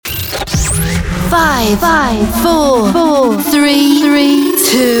5, 4, 3,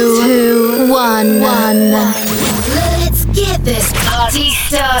 2, 1. Let's get this party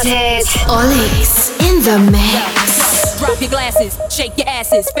started. OLiX in the mix. Drop your glasses, shake your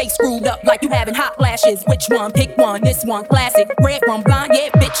asses, face screwed up like you having hot flashes. Which one? Pick one, this one classic. Red from blind, yeah,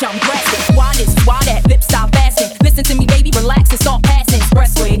 bitch, I'm drastic. Why this? Why that? Lip stop fasting. Listen to me, baby, relax and start passing.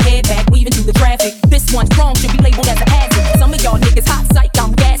 Expressway, head back, weaving through the traffic. This one's strong, should be labeled as a hazard. Some of y'all niggas hot psych,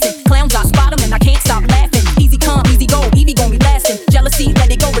 I'm gassing. Clowns, I spot 'em and I can't stop laughing. Easy come, easy go, Evie gon' be lasting. Jealousy,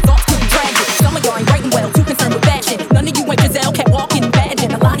 let it go, results could be tragic. Some of y'all ain't writing well, too concerned with fashion. None of you ain't Giselle, kept walking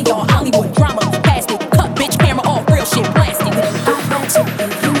pageant. A lot of y'all Hollywood drama, past it. Cut, bitch, camera off, real shit, plastic.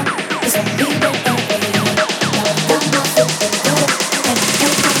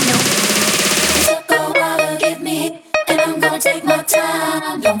 Take my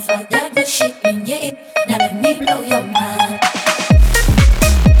time, don't fight that good shit in your hip. Now let me blow your mind.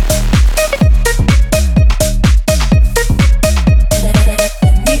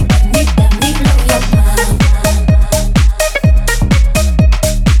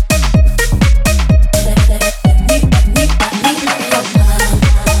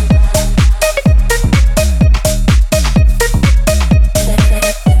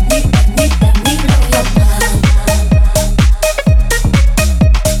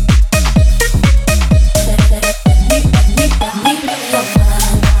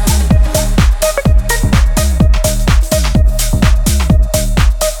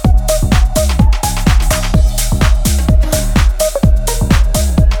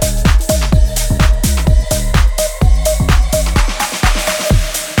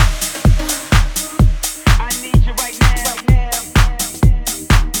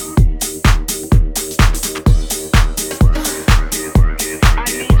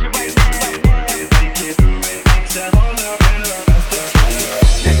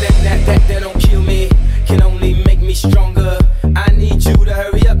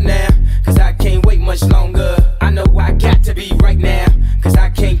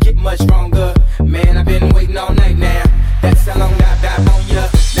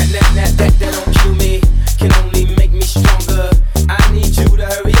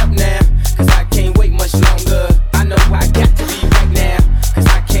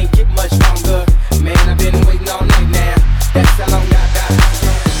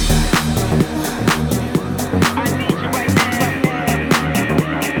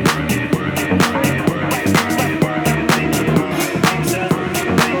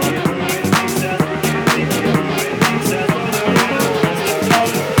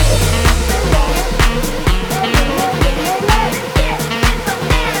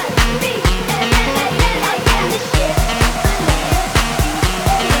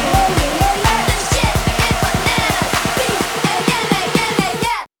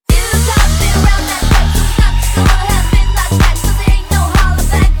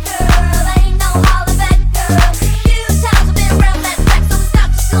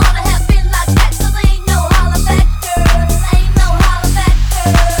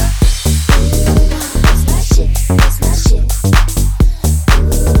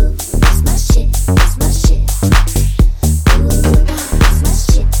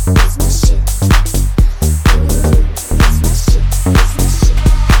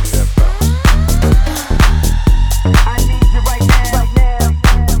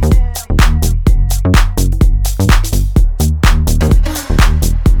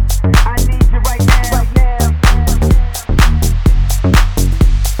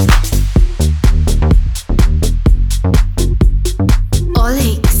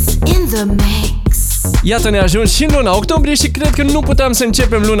 Iată, ne ajuns și în luna octombrie și cred că nu puteam să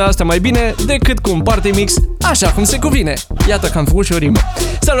începem luna asta mai bine decât cu un party mix așa cum se cuvine. Iată că am făcut și o rimă.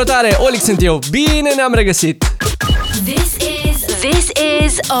 Salutare, OLiX sunt eu, bine ne-am regăsit! This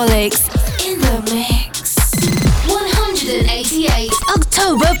is OLiX in the mix. 188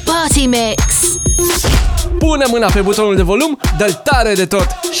 October Party Mix. Pune mâna pe butonul de volum, dă-l tare de tot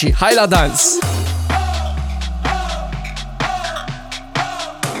și hai la dans!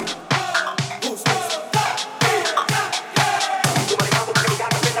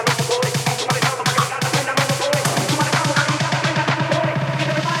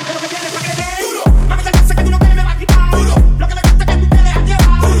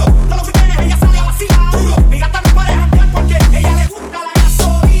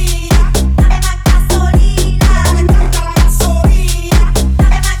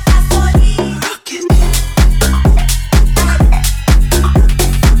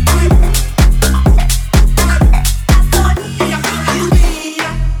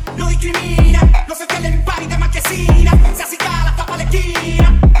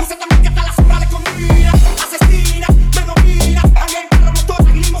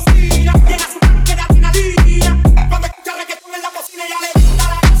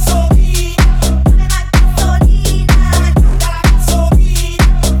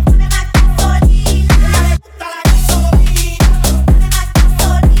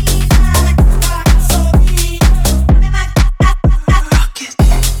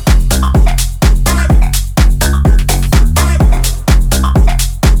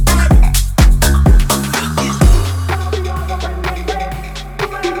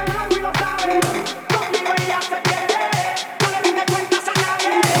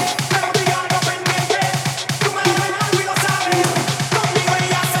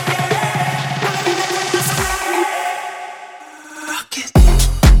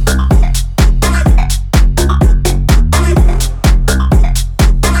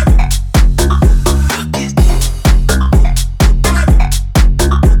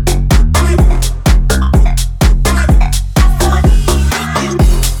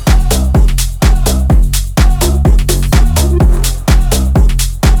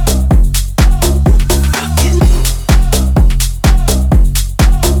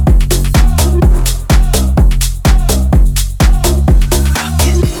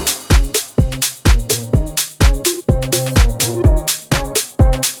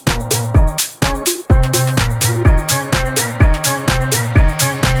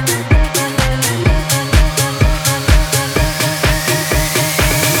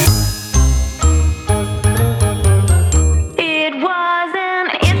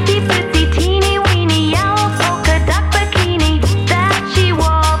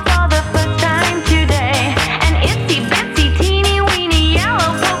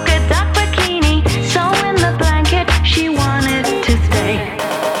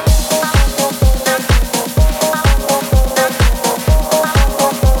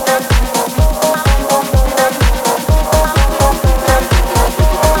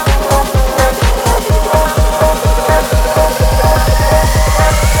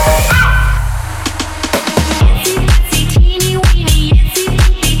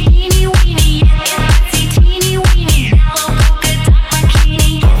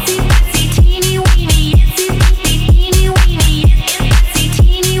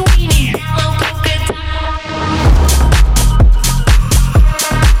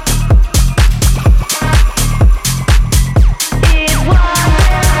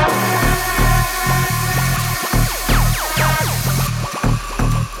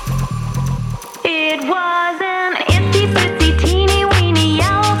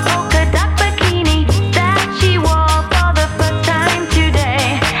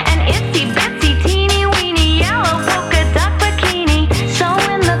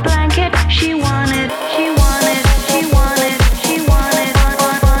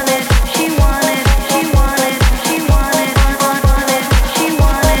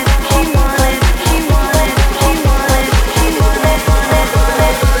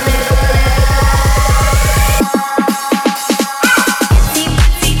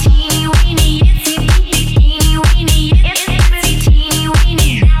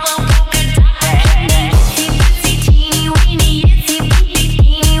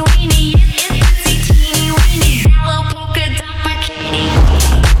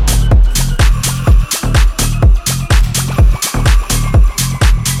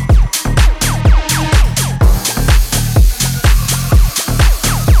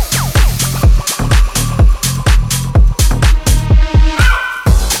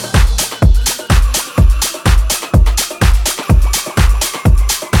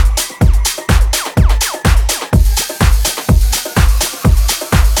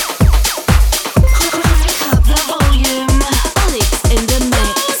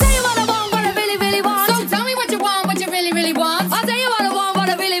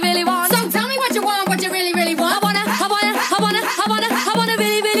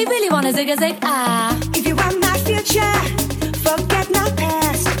 say ah. If you want my future, forget my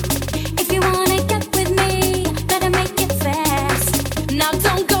past. If you wanna get with me, better make it fast. Now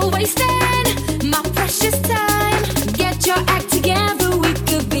don't go wasting my precious time. Get your act together, we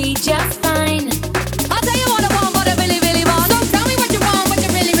could be just fine. I'll tell you what I want, what I really, really want. So tell me what you want, what you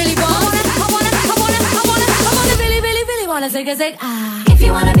really, really want. I wanna really, really, really wanna say ah. If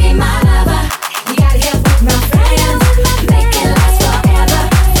you wanna be my lover, you gotta get with my friends. Make it last forever.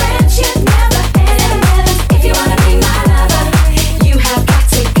 Friendship never ends. If you wanna be my lover, you have got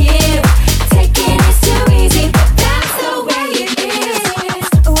to give. Taking is too easy, but that's the way it is.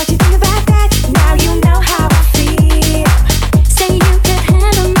 What you think about that? Now you know how I feel. Say you could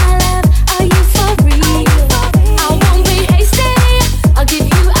handle my love, are you for real? I won't be hasty, I'll give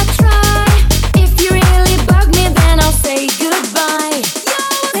you a try. If you really bug me, then I'll say goodbye. Yo,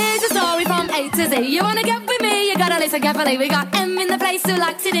 here's a story from A to Z. You wanna get with me, you gotta listen carefully. We got M in the place who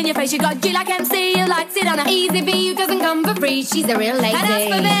likes it in your face. You got G like MC who likes it on a easy B who doesn't come for free. She's a real lady. And as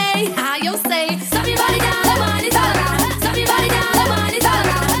for me, how you'll say, stop your body down, the mind is all right. Stop your body down, the mind is all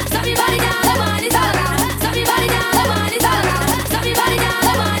right. Stop your body down, the mind is all right. Stop your body down, the mind is all right. Stop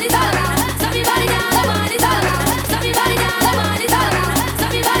your body down, the mind is all right. Stop your body down, the mind is all right. Stop your body down, the mind is all right.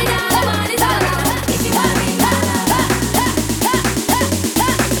 Stop your body down, the mind is all right. If you wanna be my lover,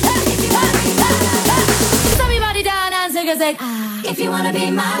 if you wanna be my lover, Stop your body down and say ah. if you wanna be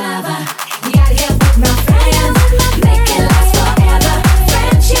my lover, you gotta get with my friends. Make it last forever.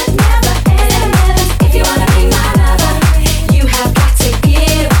 Friendship never ends. If you wanna be my lover, you have got to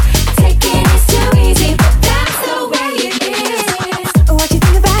give. Taking is too easy, but that's the way it is. What you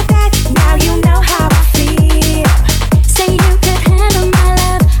think about that? Now you know how I feel. Say you could handle my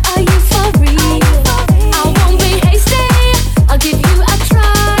love, are you for real? I won't be hasty, I'll give you a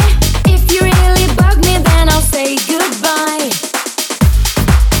try. If you really bug me, then I'll say goodbye.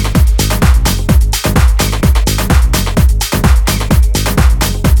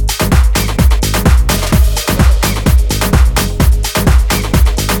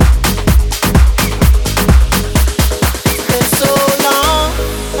 Been so long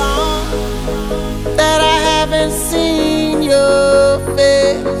that I haven't seen your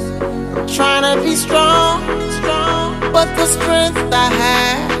face. Trying to be strong, but the strength I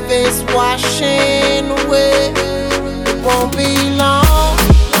have is washing away. It won't be long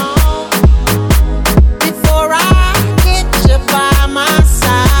before I get you by my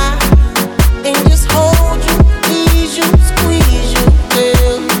side and just hold you, tease you, squeeze you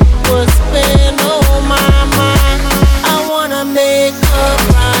till what's been on my mind. I wanna make up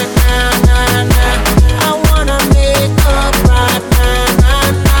right now, nah, nah. I wanna make up right now, nah,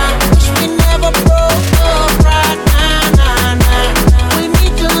 nah. Wish we never broke up right now, nah, nah. We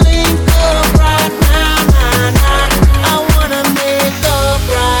need to link up right now, nah, nah. I wanna make up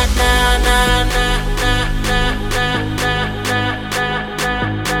right now, nah, nah, nah, nah, nah, nah, nah,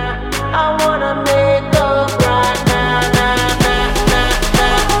 nah. I wanna make up right now, nah, nah, nah,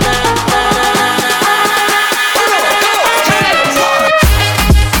 nah, nah,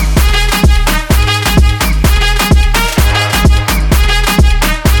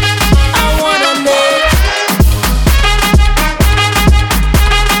 I wanna make.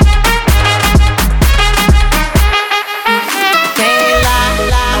 Can't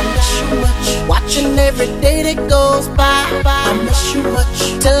lie, I miss you much. Watching every day that goes by, I miss you much.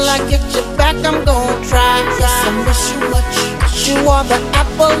 Till I get you back, I'm gon' try. Yes, I miss you much. You are the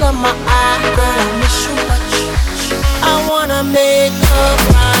apple of my eye, girl. I miss you much. I wanna make up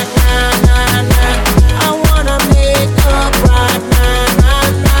right now, nah, nah. I wanna make up right now, nah,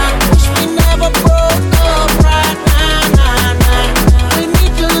 nah. Wish we never broke up right now, nah, nah. We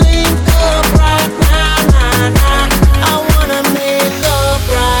need to link up right now, nah, nah. I wanna make up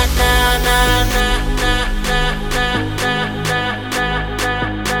right now, nah, nah, nah, nah, nah, nah, nah, nah,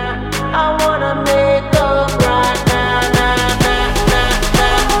 nah. I wanna make up right now, nah, nah, nah,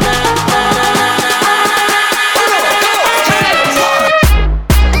 nah, nah, nah, nah.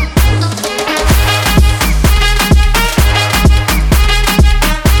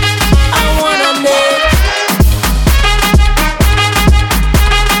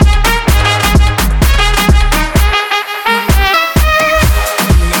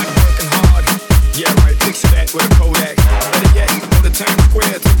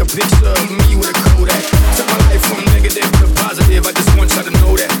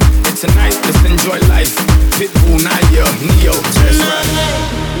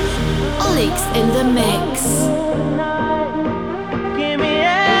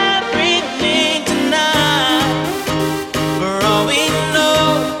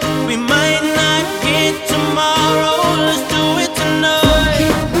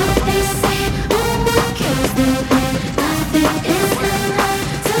 say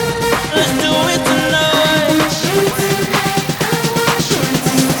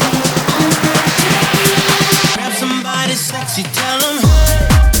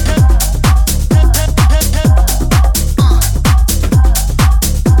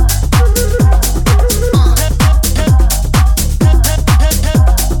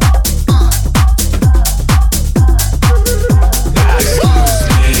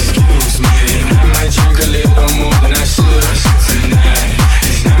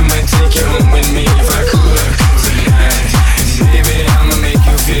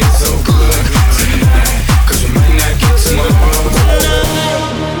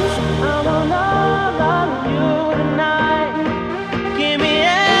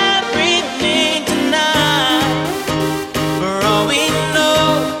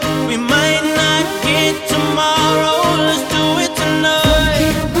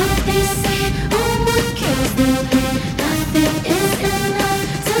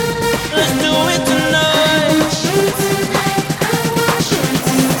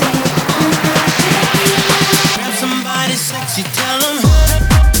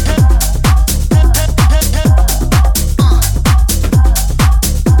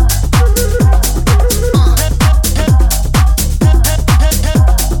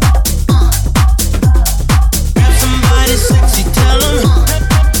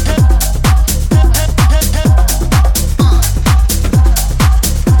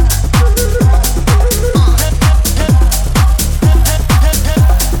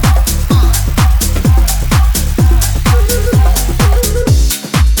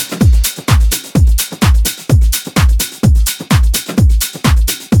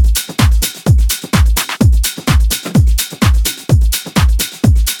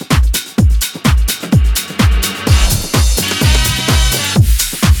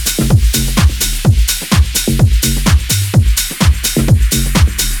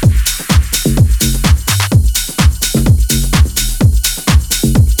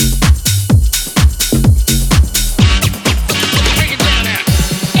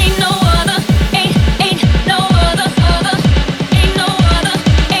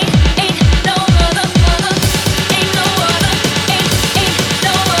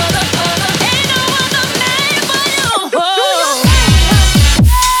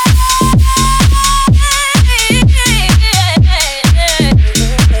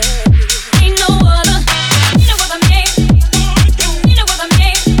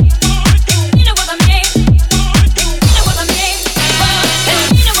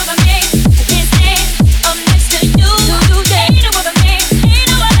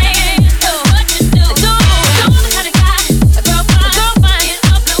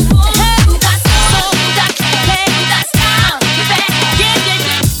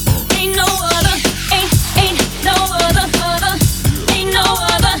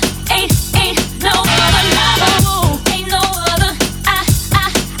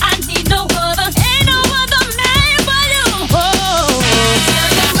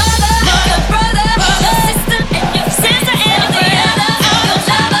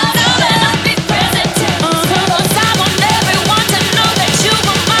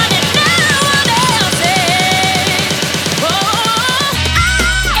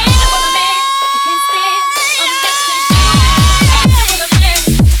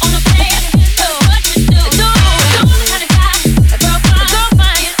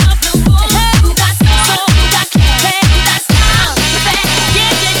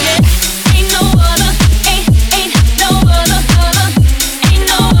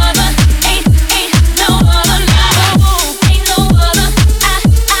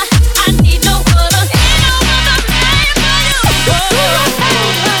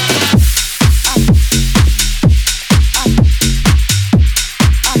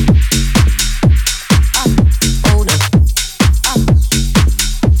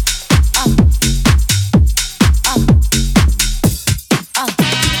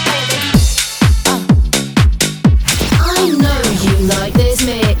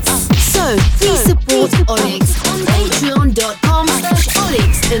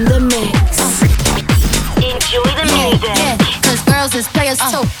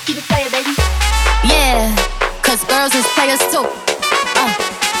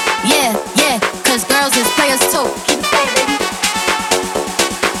girls is players too.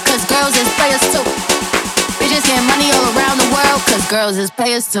 Cause girls is players too. Bitches getting money all around the world. Cause girls is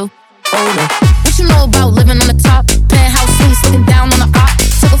players too. Older. What you know about living on the top? Penthouse suites, looking down on the op.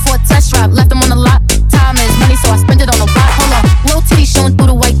 Took her for a test drive, left them on the lot. Time is money, so I spent it on a watch. Hold on, little titty showing through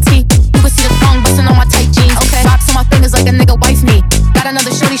the white tee. You can see the thong busting on my tight jeans. Okay, rocks on my fingers like a nigga wife me. Got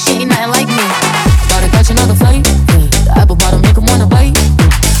another shorty, she ain't nothing like me. Gotta catch another flight. The apple bottom make 'em wanna bite.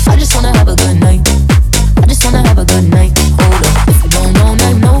 I just wanna have a good night. I just wanna have a good night. Hold up, if you don't know, now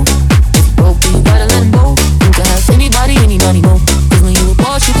you know. If you broke, then you gotta let him go. You can have anybody, any money, no. Cause when you a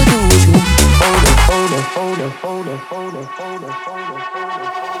boss, you can do what you want. Hold up, hold up, hold up, hold up, hold up, hold up, hold up, hold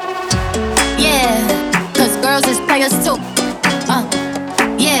up. Yeah, cause girls is players too.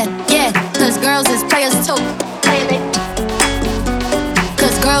 Yeah, yeah, cause girls is players too.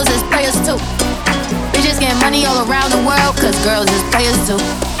 Cause girls is players too. Bitches getting money all around the world. Cause girls is players too.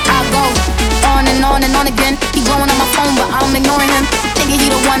 I go on and on and on again. He blowing on my phone, but I'm ignoring him. Thinking he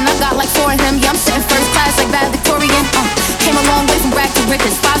the one, I got like 4 of him. Yeah, I'm sitting first class like bad Victorian. Came a long way from rag to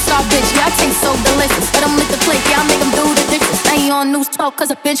riches. 5-star bitch, yeah, I taste so delicious. Let him lick the plate, yeah, I make him do the dishes. Now he on news 12 cause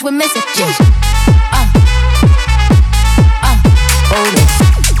a bitch we're missing. Hold it.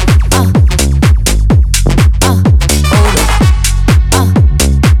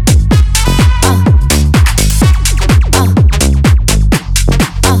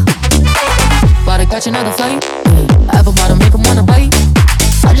 Catch another flight. Apple bottom make 'em wanna bite.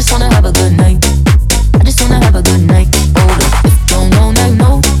 I just wanna have a good night. I just wanna have a good night. Hold up, if you don't know, now you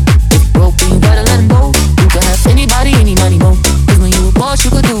know. If you broke, then you gotta let him go. You can have anybody, any money, no. Cause when you a boss,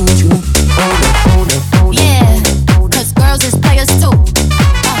 you can do what you want. Hold up, hold up, hold up. Yeah, cause girls is players too.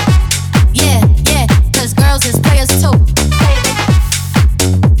 Yeah, yeah, cause girls is players too.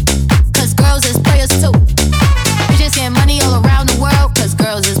 Cause girls is players too. Bitches getting money all around the world. Cause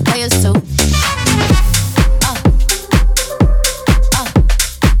girls is players too.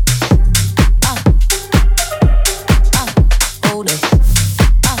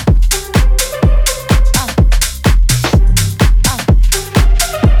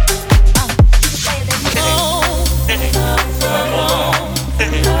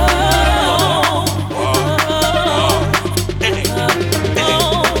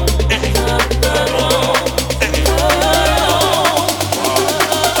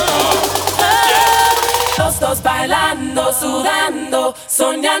 Bailando, sudando,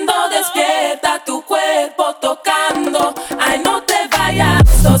 soñando, despierta tu cuerpo tocando. Ay, no te vayas,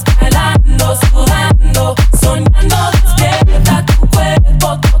 sos bailando, sudando, soñando, despierta tu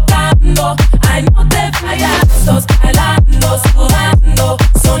cuerpo tocando. Ay, no te vayas, sos bailando, sudando,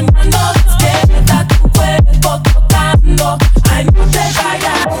 soñando, despierta tu cuerpo tocando. Ay, no te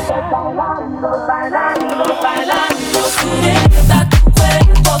vayas, bailando, bailando, bailando, despierta tu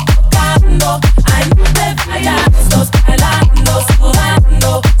cuerpo tocando. Ay, no te vayas. Bailando,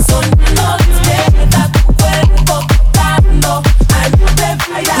 sudando, soñando, despierta tu cuerpo tocando. Ay, no te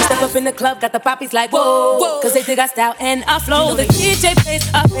vayas. We step up in the club, got the poppies like whoa, whoa. Cause they dig our style and our flow. You know the DJ plays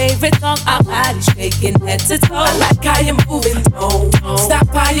our favorite song, our body shaking head to toe. I like how you're moving, stop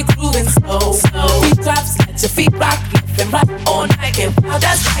how you're grooving slow. Beat drops, let your feet rock, left and right all night. And wow,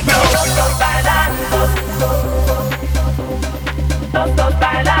 that's like no. Todos bailando, todos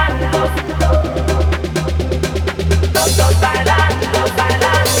bailando. Todos bailando,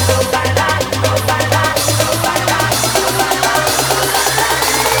 bailando, bailando, bailando, bailando.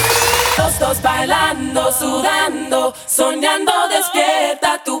 Todos bailando, sudando, soñando,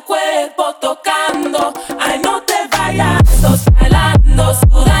 despierta tu cuerpo tocando. Ay, no te vayas. Todos bailando,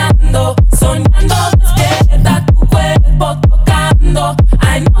 sudando, soñando, despierta tu cuerpo tocando.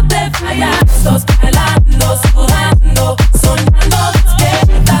 Ay, no te vayas. Todos bailando, sudando, soñando,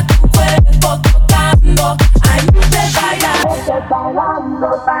 despierta tu cuerpo tocando. Ay, no te vayas. Bailando,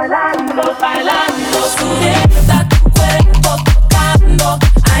 bailando, bailando, despierta tu cuerpo tocando.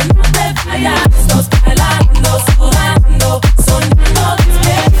 Ay, no te vayas. Todos bailando, sudando, soñando,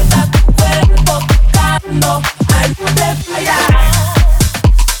 despierta tu cuerpo tocando. Ay, no te vayas.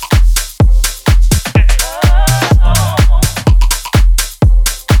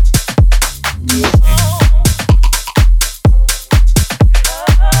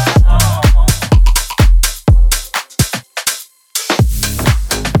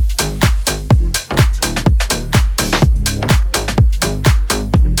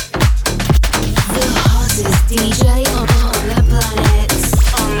 DJ on the planet.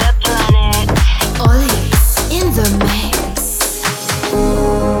 On the planet. OLiX in the mix.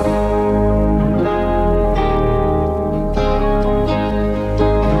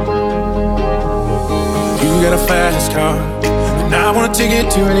 You got a fast car, and I wanna take it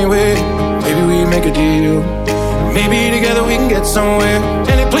to anywhere. Maybe we we make a deal. Maybe together we can get somewhere.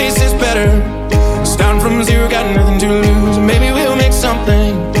 Any place is better. Starting from zero, got nothing to lose. Maybe we'll make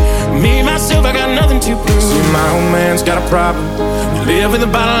something. Me, myself, I got nothing to prove. See, my old man's got a problem. You live with a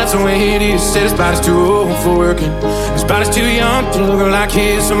bottle, that's the way it is. Said his body's too old for working. His body's too young to look like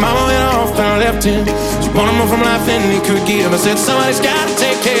his. So mama went off and left him. She wanted more from life than he could give. I said somebody's gotta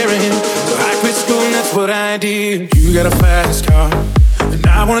take care of him. So I quit school and that's what I did. You got a fast car, and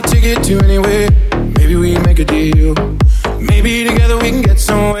I want a ticket to anywhere. Maybe we make a deal. Maybe together we can get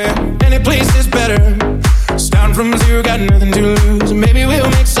somewhere. Any place is better. Starting from zero, got nothing to lose. Maybe we'll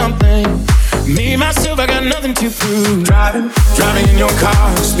make something. Me, myself, I got nothing to prove. Driving in your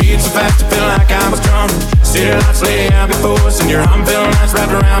car. Speed so fast, I feel like I was drunk. City lights lay out before us, and your arm felt nice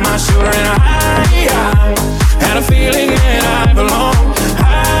wrapped around my shoulder. And I had a feeling that I belonged. I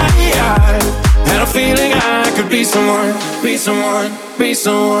had a feeling I could be someone, be someone, be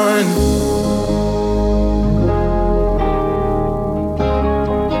someone.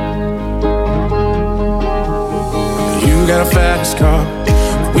 You got a fast car.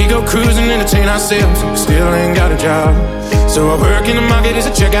 We go cruising, entertain ourselves. Still ain't got a job. So I work in the market as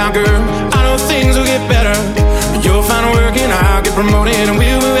a checkout girl. I know things will get better. You'll find work and I'll get promoted. And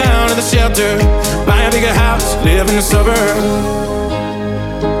we'll move out of the shelter. Buy a bigger house, live in the suburbs.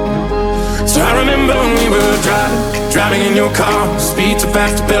 So I remember when we were driving in your car. Speed so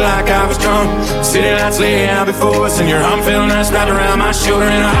fast, I felt like I was drunk. City lights lay out before us, and your arm felt nice wrapped around my shoulder.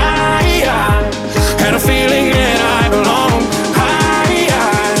 And I had a feeling that I belonged. I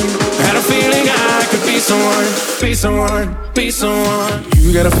had a feeling I could be someone, be someone, be someone.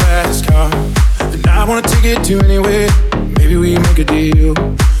 You got a fast car, and I want a ticket to anywhere. Maybe we make a deal.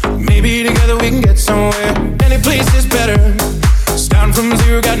 Maybe together we can get somewhere. Any place is better. Starting from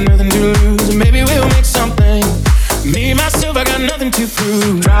zero, got nothing to lose. Maybe we'll make something. Me, myself, I got nothing to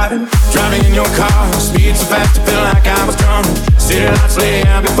prove. Driving in your car. Speed so fast, I feel like I was drunk. City lights lay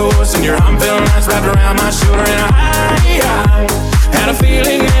out before us, and your arm felt nice wrapped around my shoulder. And I had a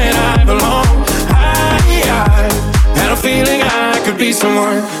feeling that I belonged. I had a feeling I could be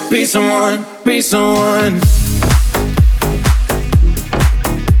someone, be someone, be someone.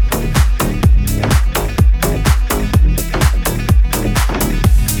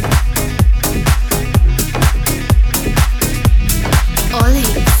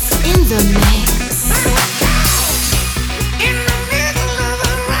 OLiX in the mix. In the middle of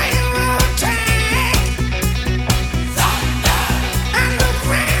a railroad track,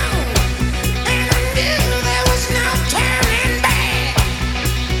 underground, and I knew there was no turning back.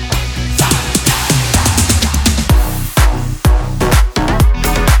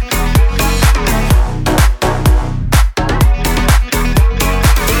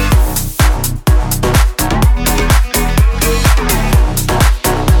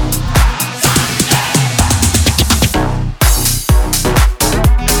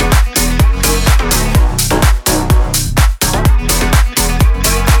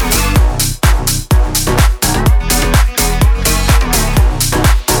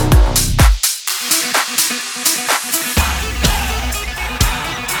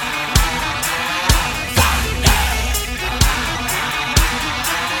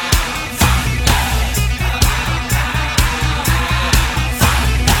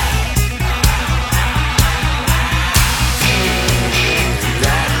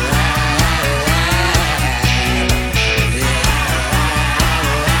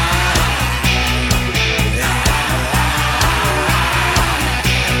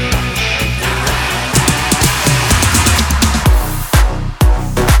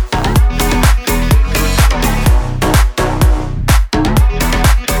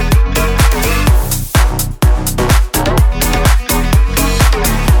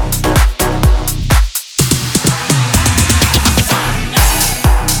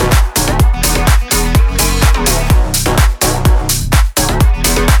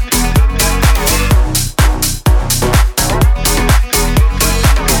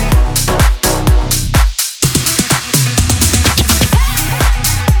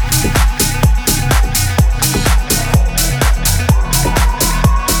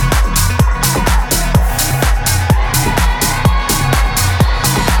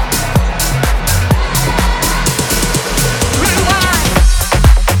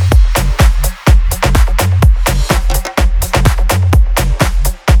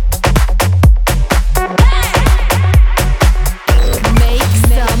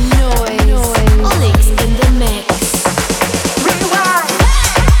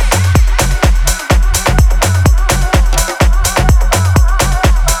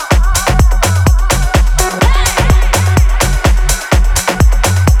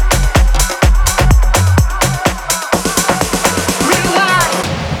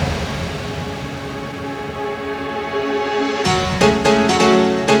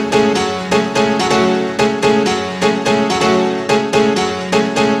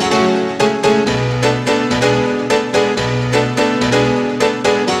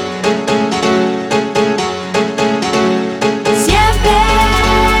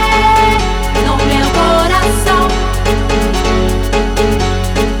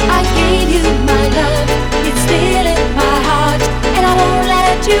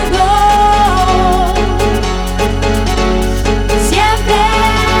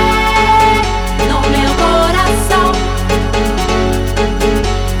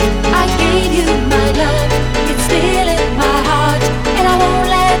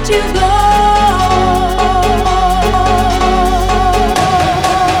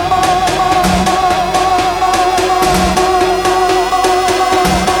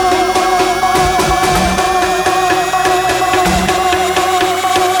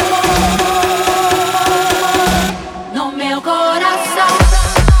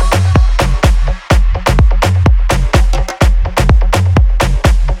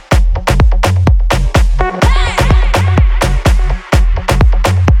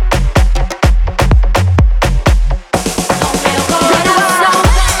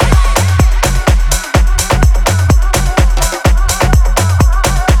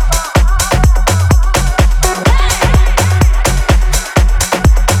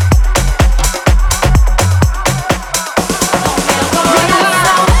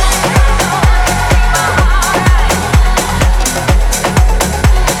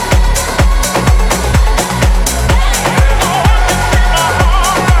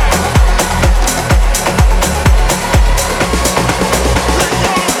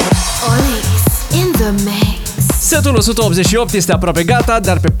 Setul 188 este aproape gata,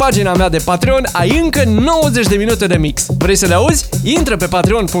 dar pe pagina mea de Patreon ai încă 90 de minute de mix. Vrei să le auzi? Intră pe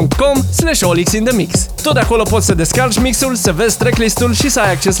patreon.com/OLiXinTheMix. Tot de acolo poți să descarci mixul, să vezi tracklist-ul și să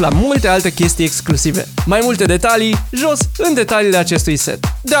ai acces la multe alte chestii exclusive. Mai multe detalii jos în detaliile acestui set.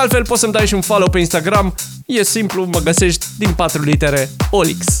 De altfel poți să-mi dai și un follow pe Instagram. E simplu, mă găsești din 4 litere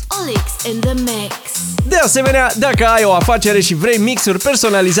OLiX. OLiX in the mix. De asemenea, dacă ai o afacere și vrei mixuri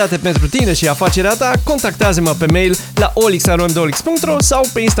personalizate pentru tine și afacerea ta, contactează-mă pe mail la olix@olix.ro sau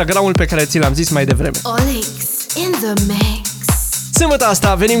pe Instagramul pe care ți l-am zis mai devreme. OLiX in the mix. Sâmbătă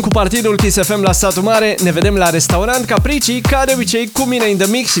asta venim cu partidul Kiss FM la Satul Mare, ne vedem la restaurant Capricii, ca de obicei cu mine in the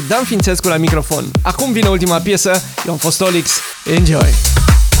mix și Dan Fințescu la microfon. Acum vine ultima piesă, eu am fost OLiX, enjoy!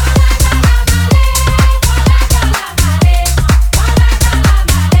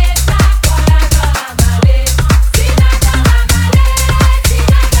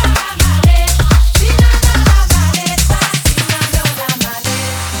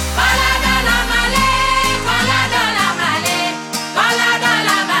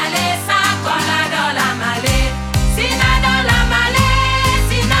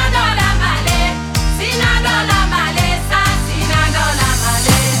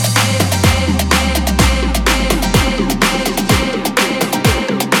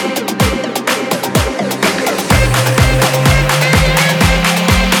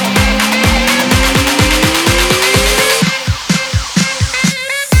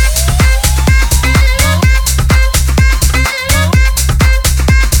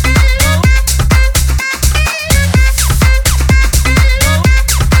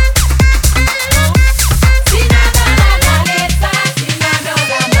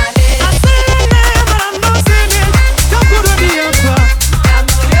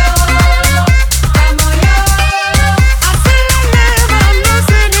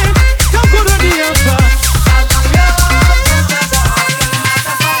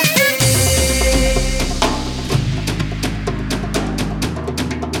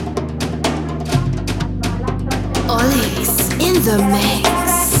 OLiX in the mix.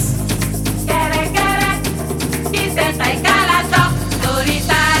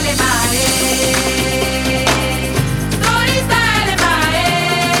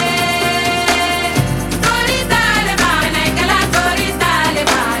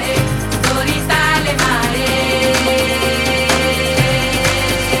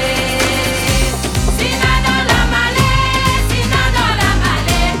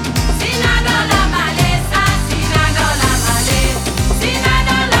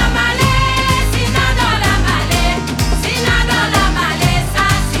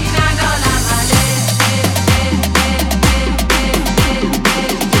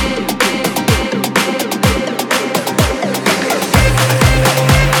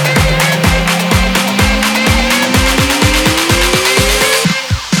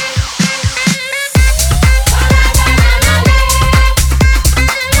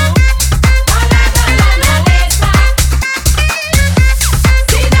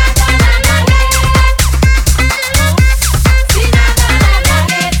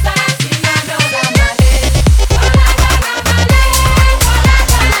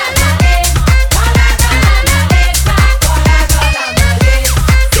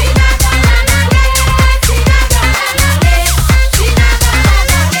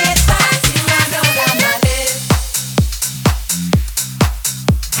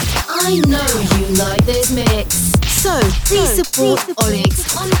 I know you like this mix. So please support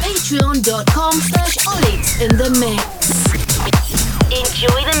OLiX on patreon.com/OLiXinTheMix.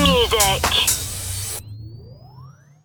 Enjoy the music.